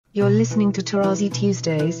You're listening to Tarazi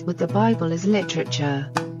Tuesdays with the Bible as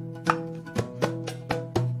Literature.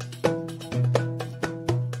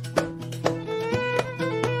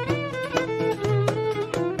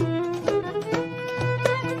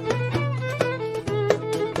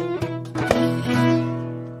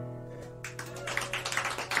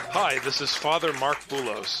 Hi, this is Father Mark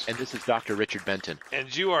Boulos. And this is Dr. Richard Benton.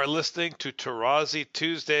 And you are listening to Tarazi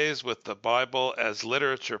Tuesdays with the Bible as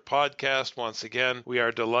Literature podcast. Once again, we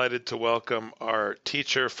are delighted to welcome our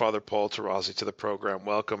teacher, Father Paul Tarazi, to the program.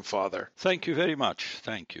 Welcome, Father. Thank you very much.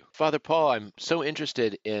 Thank you. Father Paul, I'm so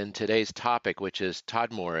interested in today's topic, which is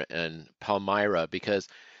Tadmor and Palmyra, because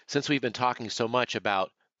since we've been talking so much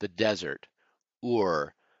about the desert,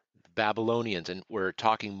 Ur, Babylonians, and we're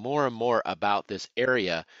talking more and more about this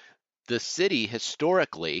area, the city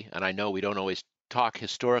historically, and I know we don't always talk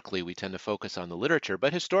historically, we tend to focus on the literature,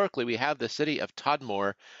 but historically we have the city of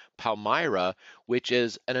Tadmor, Palmyra, which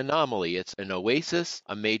is an anomaly. It's an oasis,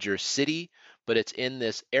 a major city, but it's in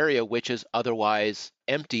this area which is otherwise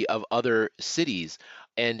empty of other cities.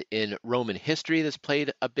 And in Roman history, this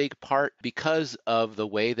played a big part because of the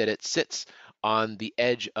way that it sits on the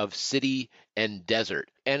edge of city and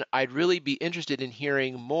desert. And I'd really be interested in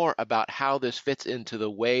hearing more about how this fits into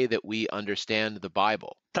the way that we understand the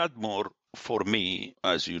Bible. Tadmor, for me,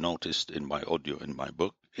 as you noticed in my audio in my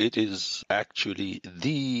book, it is actually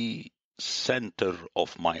the center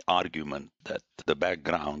of my argument that the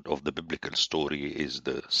background of the biblical story is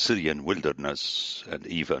the Syrian wilderness. And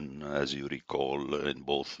even, as you recall, in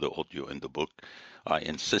both the audio and the book, I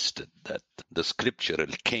insisted that the scriptural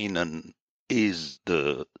Canaan is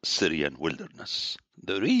the Syrian wilderness.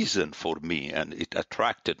 The reason for me, and it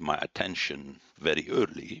attracted my attention very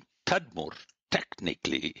early, Tadmor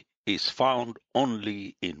technically is found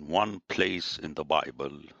only in one place in the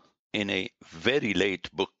Bible, in a very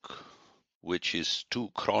late book, which is 2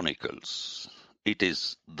 Chronicles. It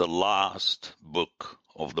is the last book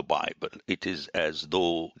of the Bible. It is as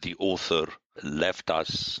though the author left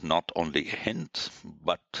us not only a hint,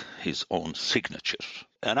 but his own signature.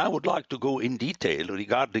 And I would like to go in detail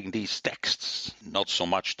regarding these texts, not so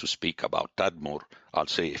much to speak about Tadmor. I'll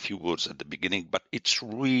say a few words at the beginning, but it's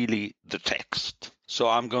really the text. So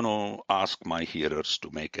I'm going to ask my hearers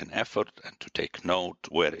to make an effort and to take note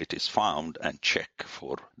where it is found and check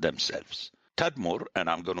for themselves. Tadmor, and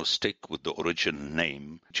I'm going to stick with the original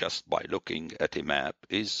name just by looking at a map,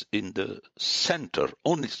 is in the center,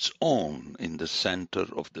 on its own, in the center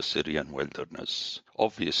of the Syrian wilderness.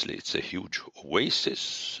 Obviously, it's a huge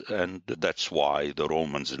oasis, and that's why the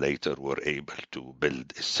Romans later were able to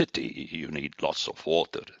build a city. You need lots of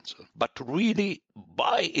water and so on. But really,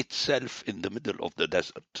 by itself in the middle of the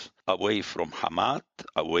desert, away from Hamat,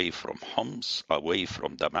 away from Homs, away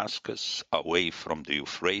from Damascus, away from the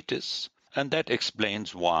Euphrates. And that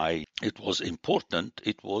explains why it was important.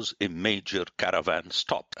 It was a major caravan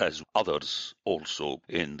stop, as others also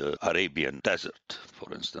in the Arabian desert.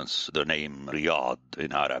 For instance, the name Riyadh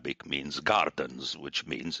in Arabic means gardens, which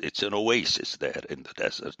means it's an oasis there in the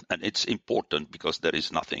desert. And it's important because there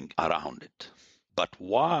is nothing around it. But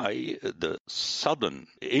why the sudden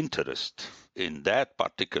interest in that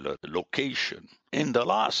particular location in the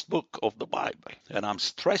last book of the Bible? And I'm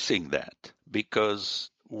stressing that because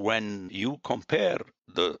when you compare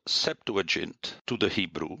the Septuagint to the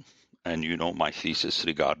Hebrew, and you know my thesis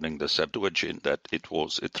regarding the Septuagint, that it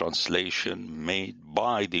was a translation made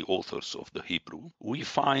by the authors of the Hebrew, we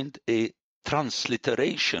find a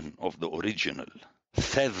transliteration of the original,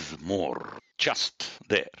 Tadmor, just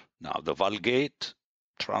there. Now the Vulgate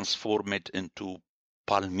transform it into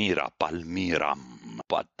Palmyra, Palmyram,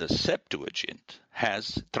 but the Septuagint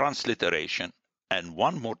has transliteration. And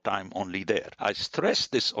one more time, only there. I stress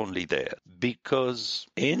this only there because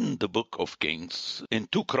in the book of Kings, in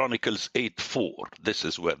 2 Chronicles 8:4, this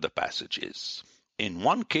is where the passage is. In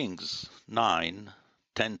 1 Kings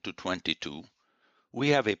 9:10-22, we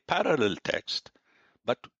have a parallel text,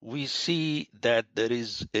 but we see that there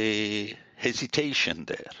is a hesitation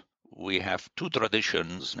there. We have two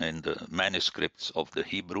traditions in the manuscripts of the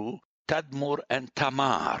Hebrew, Tadmor and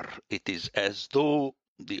Tamar. It is as though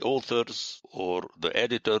the authors or the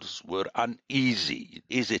editors were uneasy.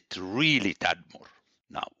 Is it really Tadmor?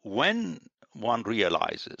 Now, when one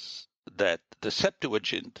realizes that the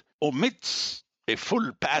Septuagint omits a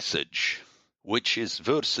full passage, which is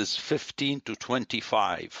verses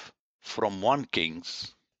 15-25 from 1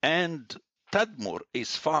 Kings, and Tadmor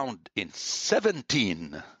is found in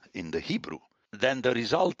 17 in the Hebrew, then the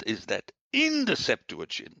result is that in the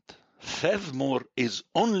Septuagint, Tadmor is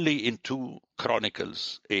only in 2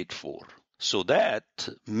 Chronicles 8:4. So that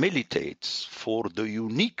militates for the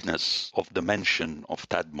uniqueness of the mention of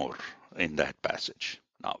Tadmor in that passage.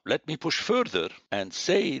 Now, let me push further and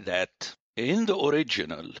say that in the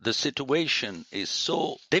original, the situation is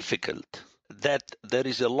so difficult that there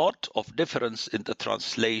is a lot of difference in the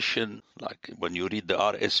translation, like when you read the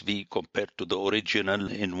RSV compared to the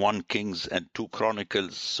original in 1 Kings and 2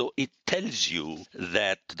 Chronicles. So it tells you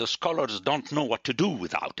that the scholars don't know what to do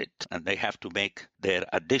without it, and they have to make their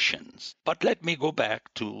additions. But let me go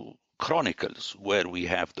back to Chronicles, where we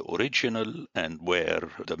have the original and where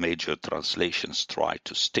the major translations try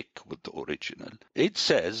to stick with the original. It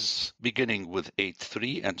says, beginning with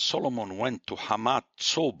 8:3, and Solomon went to Hamath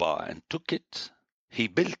Zoba and took it. He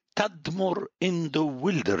built Tadmor in the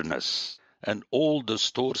wilderness and all the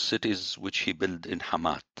store cities which he built in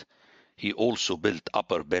Hamath. He also built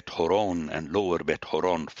Upper Bet Horon and Lower Bet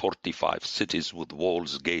Horon, 45 cities with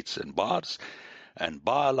walls, gates, and bars, and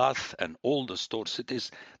Baalath and all the store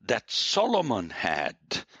cities that Solomon had,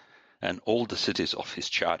 and all the cities of his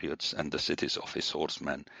chariots and the cities of his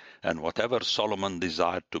horsemen, and whatever Solomon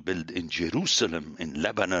desired to build in Jerusalem, in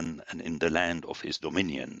Lebanon, and in the land of his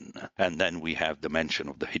dominion. And then we have the mention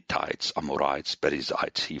of the Hittites, Amorites,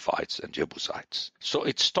 Perizzites, Hivites, and Jebusites. So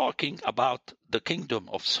it's talking about the kingdom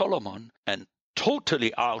of Solomon, and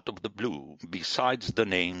totally out of the blue, besides the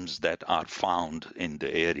names that are found in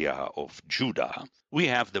the area of Judah, we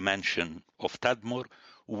have the mention of Tadmor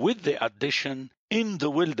with the addition in the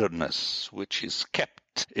wilderness, which is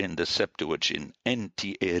kept in the Septuagint,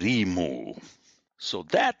 enti erimo. So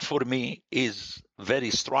that for me is very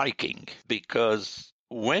striking, because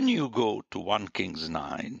when you go to 1 Kings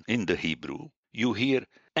 9 in the Hebrew, you hear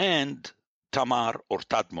and Tamar or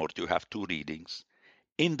Tadmor, you have two readings,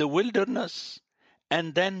 in the wilderness,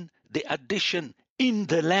 and then the addition in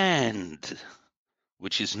the land,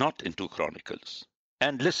 which is not in 2 Chronicles.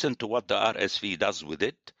 And listen to what the RSV does with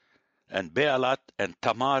it. And Bealat and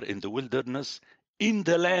Tamar in the wilderness, in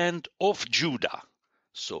the land of Judah.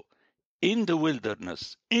 So in the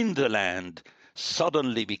wilderness, in the land,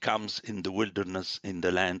 suddenly becomes in the wilderness, in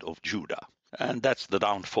the land of Judah. And that's the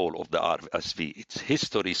downfall of the RSV. It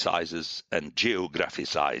historicizes and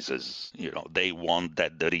geographicizes. They want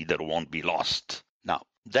that the reader won't be lost. Now,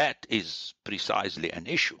 that is precisely an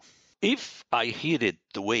issue. If I hear it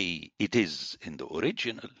the way it is in the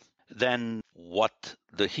original, then what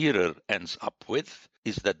the hearer ends up with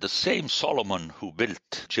is that the same Solomon who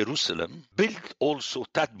built Jerusalem built also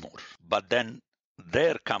Tadmor. But then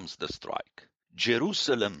there comes the strike.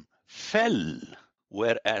 Jerusalem fell,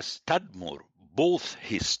 whereas Tadmor, both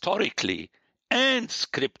historically and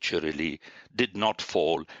scripturally, did not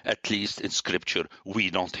fall. At least in scripture, we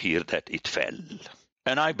don't hear that it fell.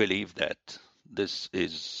 And I believe that this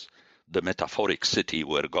is the metaphoric city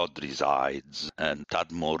where God resides, and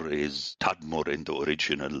Tadmor is Tadmor in the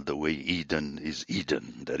original, the way Eden is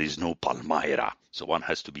Eden. There is no Palmyra. So one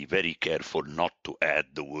has to be very careful not to add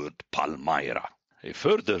the word Palmyra. A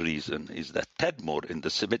further reason is that Tadmor in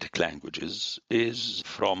the Semitic languages is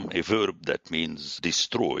from a verb that means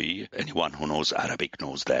destroy. Anyone who knows Arabic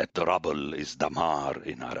knows that. The rubble is damar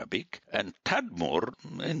in Arabic. And Tadmor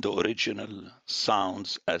in the original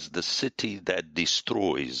sounds as the city that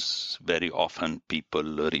destroys. Very often people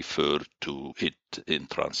refer to it in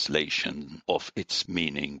translation of its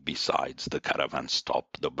meaning besides the caravan stop,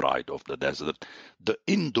 the bride of the desert, the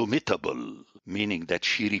indomitable, meaning that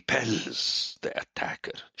she repels the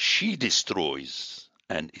attacker. She destroys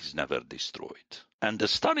and is never destroyed. And the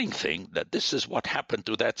stunning thing that this is what happened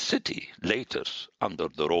to that city later under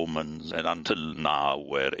the Romans and until now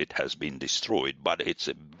where it has been destroyed. But it's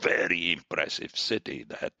a very impressive city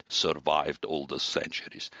that survived all the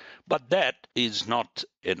centuries. But that is not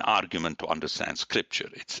an argument to understand Scripture.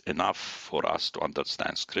 It's enough for us to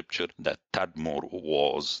understand Scripture that Tadmor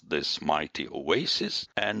was this mighty oasis.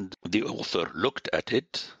 And the author looked at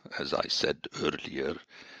it, as I said earlier,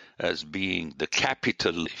 as being the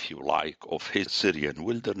capital, if you like, of his Syrian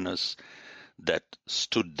wilderness that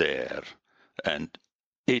stood there. And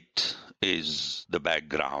it is the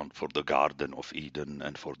background for the Garden of Eden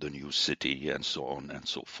and for the new city and so on and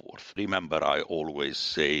so forth. Remember, I always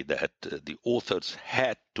say that the authors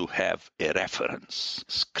had to have a reference.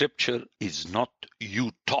 Scripture is not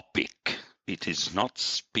utopic. It is not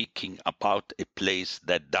speaking about a place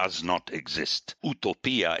that does not exist.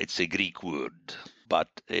 Utopia, it's a Greek word. But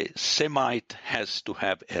a Semite has to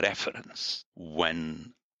have a reference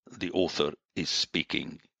when the author is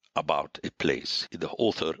speaking about a place. The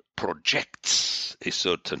author projects a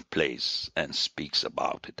certain place and speaks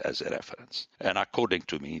about it as a reference. And according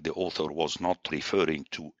to me, the author was not referring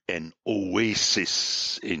to an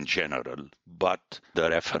oasis in general, but the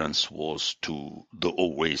reference was to the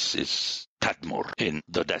oasis Tadmor in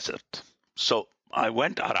the desert. So I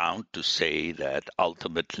went around to say that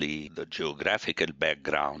ultimately the geographical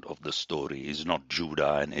background of the story is not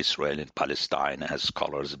Judah and Israel and Palestine as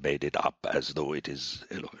scholars made it up as though it is.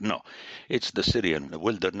 No, it's the Syrian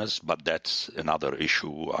wilderness, but that's another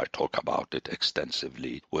issue. I talk about it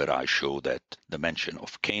extensively, where I show that the mention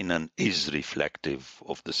of Canaan is reflective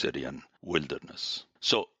of the Syrian wilderness.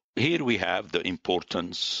 So here we have the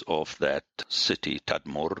importance of that city,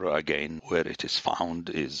 Tadmor. Again, where it is found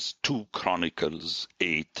is 2 Chronicles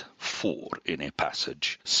 8:4 in a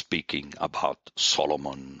passage speaking about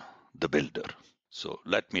Solomon the builder. So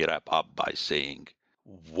let me wrap up by saying,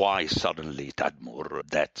 why suddenly Tadmor?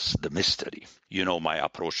 That's the mystery. You know my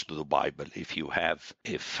approach to the Bible. If you have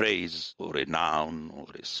a phrase or a noun or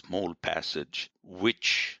a small passage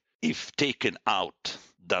which, if taken out,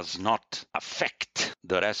 does not affect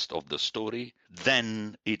the rest of the story,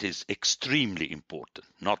 then it is extremely important,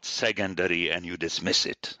 not secondary and you dismiss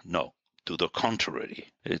it. No, to the contrary.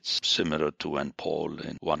 It's similar to when Paul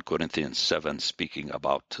in 1 Corinthians 7 speaking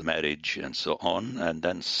about marriage and so on, and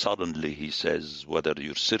then suddenly he says whether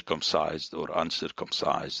you're circumcised or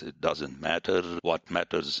uncircumcised, it doesn't matter. What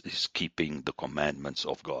matters is keeping the commandments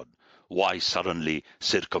of God. Why suddenly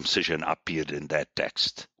circumcision appeared in that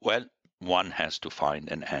text? Well, one has to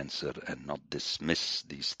find an answer and not dismiss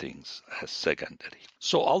these things as secondary.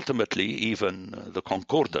 So ultimately, even the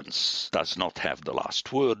concordance does not have the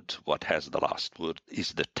last word. What has the last word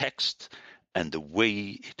is the text and the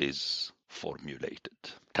way it is formulated.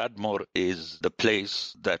 Tadmor is the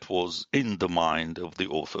place that was in the mind of the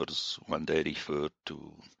authors when they referred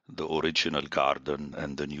to the original garden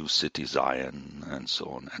and the new city Zion and so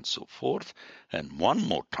on and so forth. And one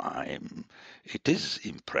more time, it is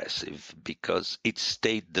impressive because it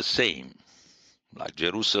stayed the same. Like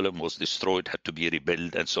Jerusalem was destroyed, had to be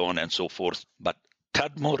rebuilt and so on and so forth. But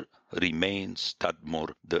Tadmor remains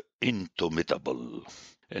Tadmor, the indomitable,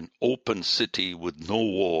 an open city with no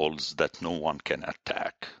walls that no one can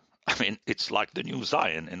attack. I mean, it's like the new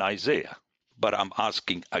Zion in Isaiah. But I'm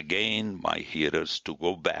asking again my hearers to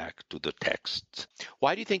go back to the text.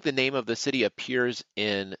 Why do you think the name of the city appears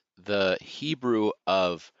in the Hebrew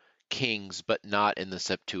of Kings, but not in the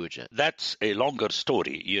Septuagint? That's a longer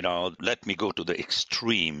story. Let me go to the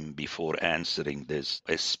extreme before answering this.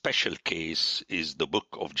 A special case is the book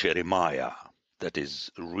of Jeremiah. That is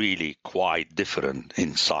really quite different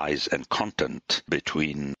in size and content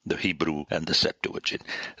between the Hebrew and the Septuagint.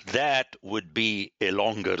 That would be a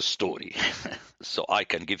longer story. So I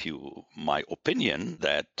can give you my opinion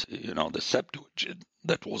that, the Septuagint,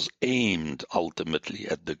 that was aimed ultimately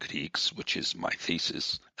at the Greeks, which is my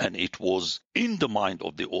thesis, and it was in the mind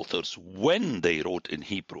of the authors when they wrote in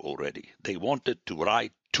Hebrew already. They wanted to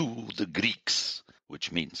write to the Greeks,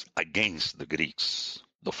 which means against the Greeks,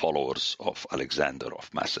 the followers of Alexander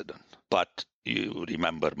of Macedon. But you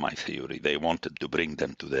remember my theory. They wanted to bring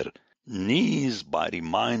them to their knees by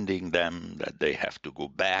reminding them that they have to go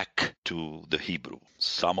back to the Hebrew.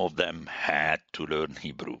 Some of them had to learn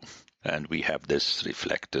Hebrew. And we have this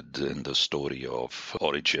reflected in the story of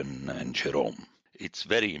Origen and Jerome. It's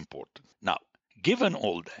very important. Now, given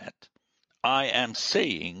all that, I am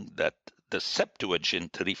saying that the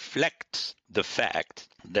Septuagint reflects the fact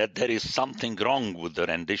that there is something wrong with the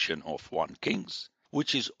rendition of 1 Kings,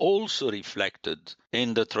 which is also reflected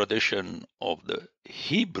in the tradition of the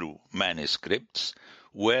Hebrew manuscripts,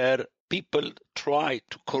 where people try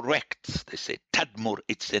to correct. They say, Tadmor,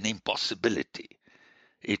 it's an impossibility.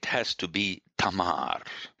 It has to be Tamar,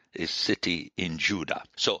 a city in Judah.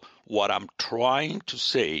 So what I'm trying to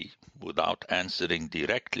say, without answering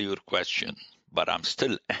directly your question, but I'm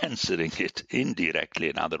still answering it indirectly.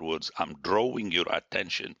 In other words, I'm drawing your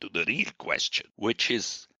attention to the real question, which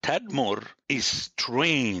is Tadmor is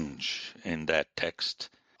strange in that text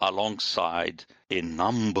alongside a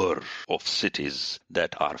number of cities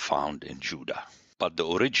that are found in Judah. But the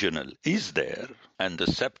original is there, and the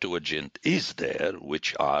Septuagint is there,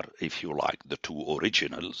 which are, if you like, the 2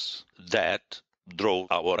 originals, that draw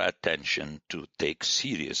our attention to take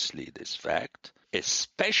seriously this fact,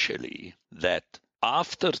 especially that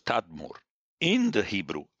after Tadmor, in the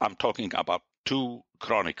Hebrew, I'm talking about 2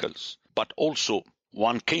 Chronicles, but also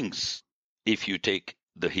 1 Kings, if you take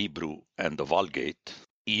the Hebrew and the Vulgate,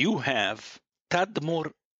 you have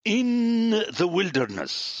Tadmor in the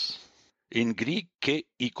wilderness. In Greek, ke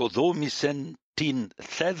ikodomisen tin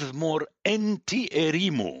Tadmor enti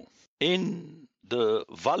erimo. In the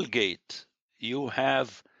Vulgate, you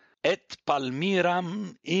have et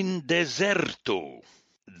palmiram in deserto.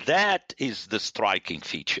 That is the striking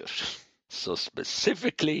feature. So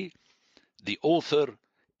specifically, the author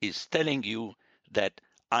is telling you that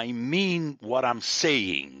I mean what I'm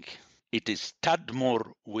saying. It is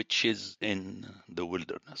Tadmor which is in the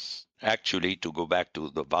wilderness. Actually, to go back to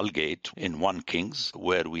the Vulgate in 1 Kings,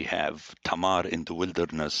 where we have Tamar in the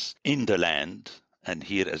wilderness, in the land, and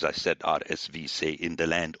here, as I said, RSV say in the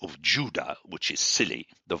land of Judah, which is silly.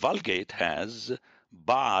 The Vulgate has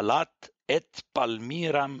Baalat et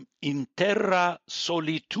palmiram in terra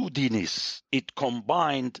solitudinis. It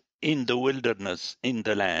combined in the wilderness, in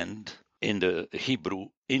the land, in the Hebrew,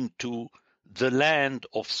 into the land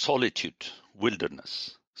of solitude,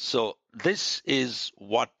 wilderness. So this is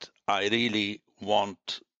what I really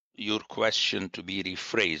want your question to be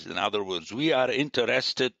rephrased. In other words, we are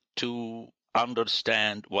interested to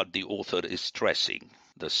understand what the author is stressing.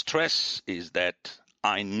 The stress is that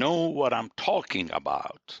I know what I'm talking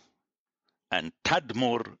about, and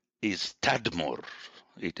Tadmor is Tadmor.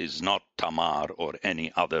 It is not Tamar or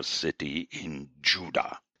any other city in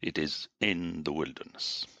Judah. It is in the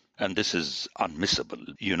wilderness. And this is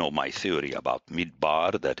unmissable. You know my theory about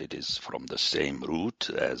midbar, that it is from the same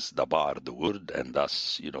root as dabar, the wood, and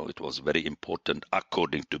thus, it was very important,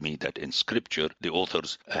 according to me, that in Scripture, the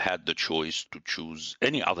authors had the choice to choose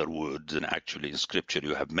any other words, and actually in Scripture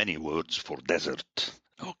you have many words for desert,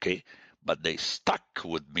 okay? But they stuck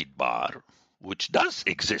with midbar, which does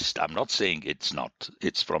exist. I'm not saying it's not.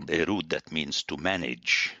 It's from a root that means to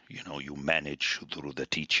manage. You manage through the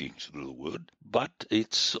teaching, through the word. But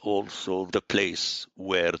it's also the place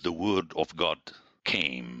where the word of God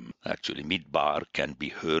came. Actually, midbar can be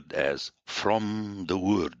heard as from the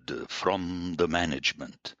word, from the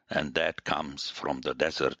management. And that comes from the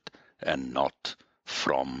desert and not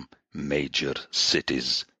from major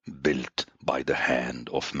cities built by the hand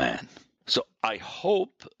of man. So I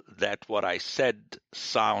hope that what I said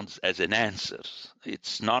sounds as an answer.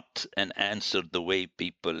 It's not an answer the way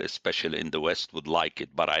people, especially in the West, would like it,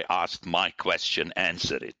 but I asked my question,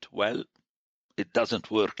 answer it. Well, it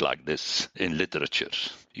doesn't work like this in literature.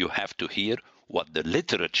 You have to hear what the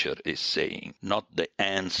literature is saying, not the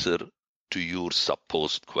answer to your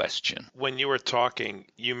supposed question. When you were talking,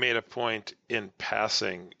 you made a point in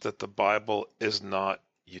passing that the Bible is not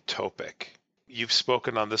utopic. You've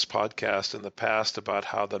spoken on this podcast in the past about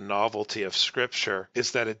how the novelty of Scripture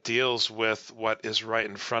is that it deals with what is right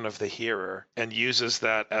in front of the hearer and uses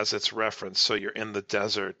that as its reference. So you're in the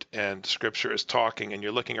desert and Scripture is talking and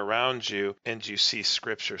you're looking around you and you see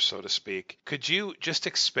Scripture, so to speak. Could you just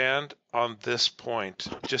expand on this point?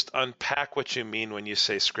 Just unpack what you mean when you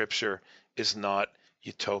say Scripture is not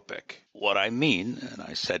utopic. What I mean, and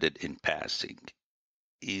I said it in passing,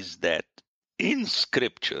 is that in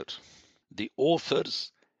Scripture, the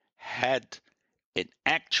authors had an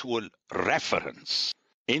actual reference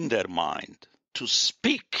in their mind to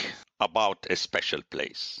speak about a special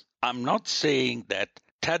place. I'm not saying that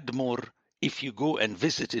Tadmor, if you go and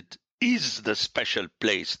visit it, is the special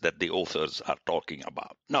place that the authors are talking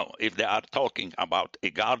about. No, if they are talking about a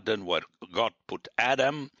garden where God put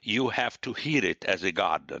Adam, you have to hear it as a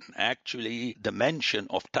garden. Actually, the mention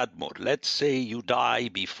of Tadmor, let's say you die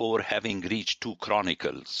before having reached 2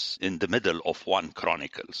 Chronicles, in the middle of 1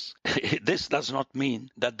 Chronicles. This does not mean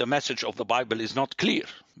that the message of the Bible is not clear,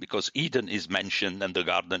 because Eden is mentioned and the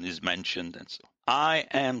garden is mentioned and so on. I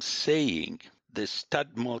am saying this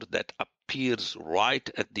Tadmor that appears right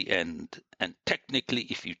at the end, and technically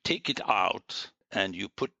if you take it out and you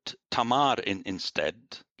put Tamar in instead,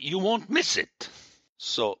 you won't miss it.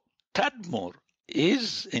 So Tadmor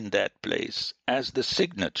is in that place as the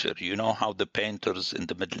signature. You know how the painters in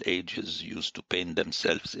the Middle Ages used to paint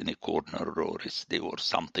themselves in a corner or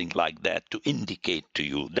something like that to indicate to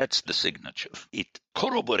you that's the signature. It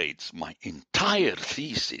corroborates my entire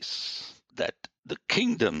thesis that the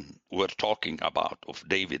kingdom we're talking about of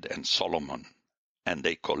David and Solomon, and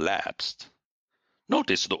they collapsed.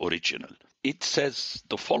 Notice the original. It says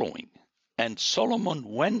the following: and Solomon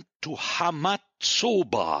went to Hamath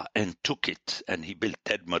Soba and took it, and he built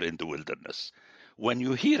Tadmor in the wilderness. When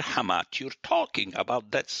you hear Hamath, you're talking about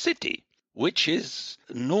that city, which is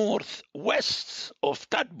northwest of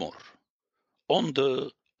Tadmor, on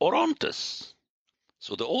the Orontes.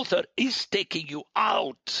 So the author is taking you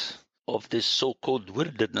out of this so-called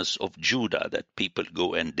wilderness of Judah that people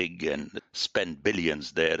go and dig and spend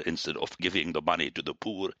billions there instead of giving the money to the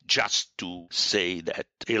poor, just to say that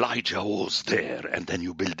Elijah was there and then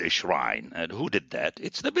you build a shrine. And who did that?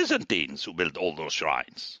 It's the Byzantines who built all those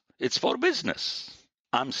shrines. It's for business.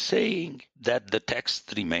 I'm saying that the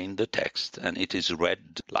text remains the text, and it is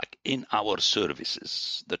read like in our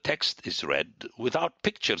services. The text is read without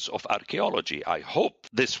pictures of archaeology. I hope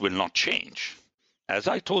this will not change. As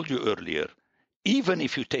I told you earlier, even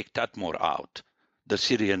if you take Tadmor out, the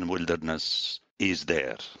Syrian wilderness is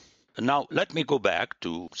there. Now, let me go back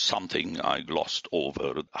to something I glossed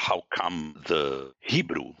over. How come the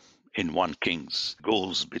Hebrew in 1 Kings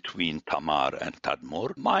goes between Tamar and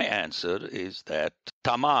Tadmor? My answer is that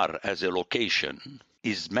Tamar as a location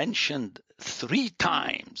is mentioned 3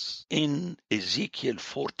 times in Ezekiel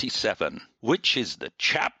 47, which is the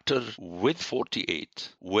chapter with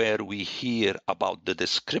 48, where we hear about the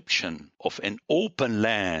description of an open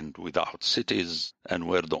land without cities, and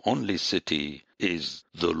where the only city is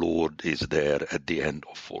the Lord is there at the end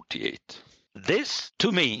of 48. This,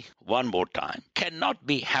 to me, one more time, cannot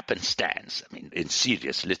be happenstance. I mean, in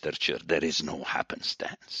serious literature, there is no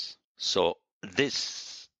happenstance. So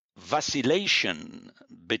this vacillation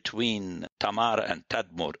between Tamar and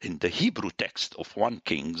Tadmor in the Hebrew text of 1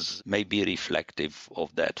 Kings may be reflective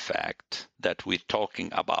of that fact that we're talking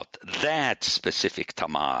about that specific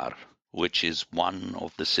Tamar, which is one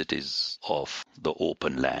of the cities of the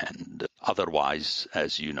open land. Otherwise,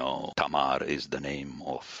 as you know, Tamar is the name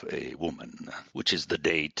of a woman, which is the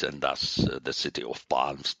date, and thus the city of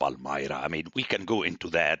palms, Palmyra. I mean, we can go into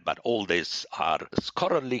that, but all these are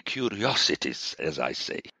scholarly curiosities, as I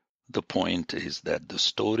say. The point is that the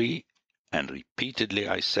story, and repeatedly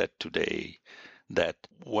I said today, that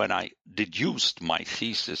when I deduced my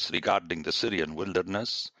thesis regarding the Syrian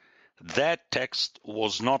wilderness, that text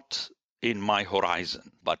was not in my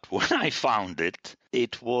horizon. But when I found it,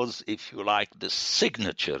 it was, if you like, the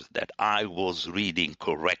signature that I was reading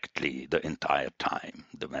correctly the entire time,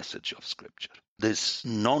 the message of Scripture. This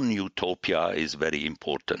non-utopia is very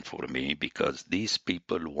important for me because these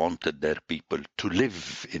people wanted their people to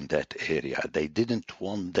live in that area. They didn't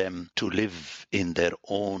want them to live in their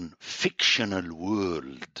own fictional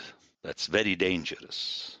world. That's very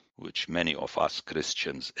dangerous, which many of us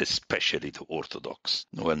Christians, especially the Orthodox,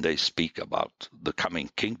 when they speak about the coming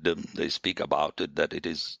kingdom, they speak about it that it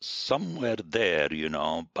is somewhere there,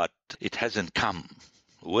 but it hasn't come.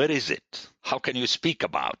 Where is it? How can you speak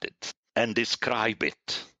about it and describe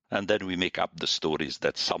it? And then we make up the stories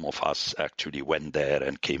that some of us actually went there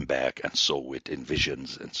and came back and saw it in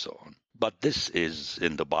visions and so on. But this is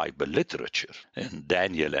in the Bible literature. In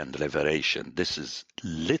Daniel and Revelation, this is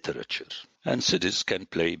literature. And cities can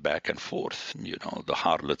play back and forth. The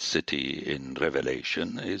harlot city in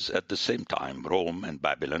Revelation is at the same time Rome and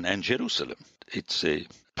Babylon and Jerusalem. It's a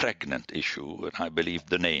pregnant issue, and I believe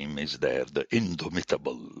the name is there, the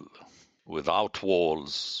indomitable. Without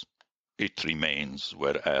walls, it remains,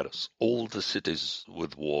 whereas all the cities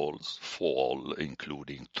with walls fall,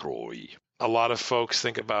 including Troy. A lot of folks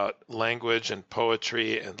think about language and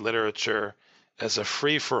poetry and literature as a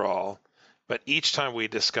free-for-all, but each time we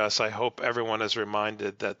discuss, I hope everyone is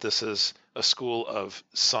reminded that this is a school of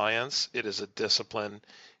science. It is a discipline,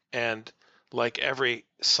 and like every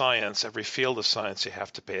science, every field of science, you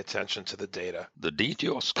have to pay attention to the data. The deity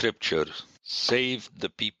of Scripture saved the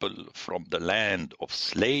people from the land of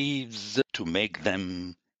slaves to make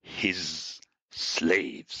them his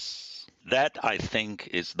slaves. That, I think,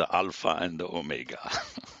 is the Alpha and the Omega.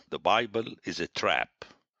 The Bible is a trap.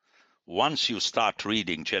 Once you start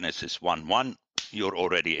reading Genesis 1:1, you're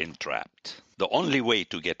already entrapped. The only way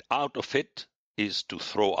to get out of it is to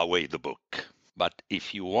throw away the book. But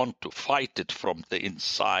if you want to fight it from the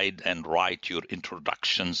inside and write your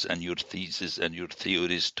introductions and your thesis and your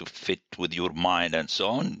theories to fit with your mind and so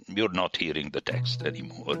on, you're not hearing the text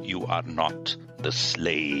anymore. You are not the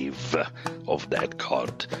slave of that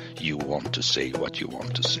God. You want to say what you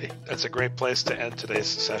want to say. That's a great place to end today's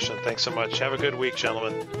session. Thanks so much. Have a good week,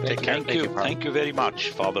 gentlemen. Take care. Thank you. Thank you very much,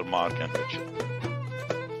 Father Mark and Richard.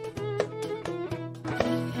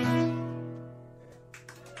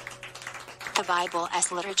 The Bible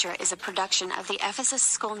as Literature is a production of the Ephesus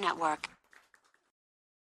School Network.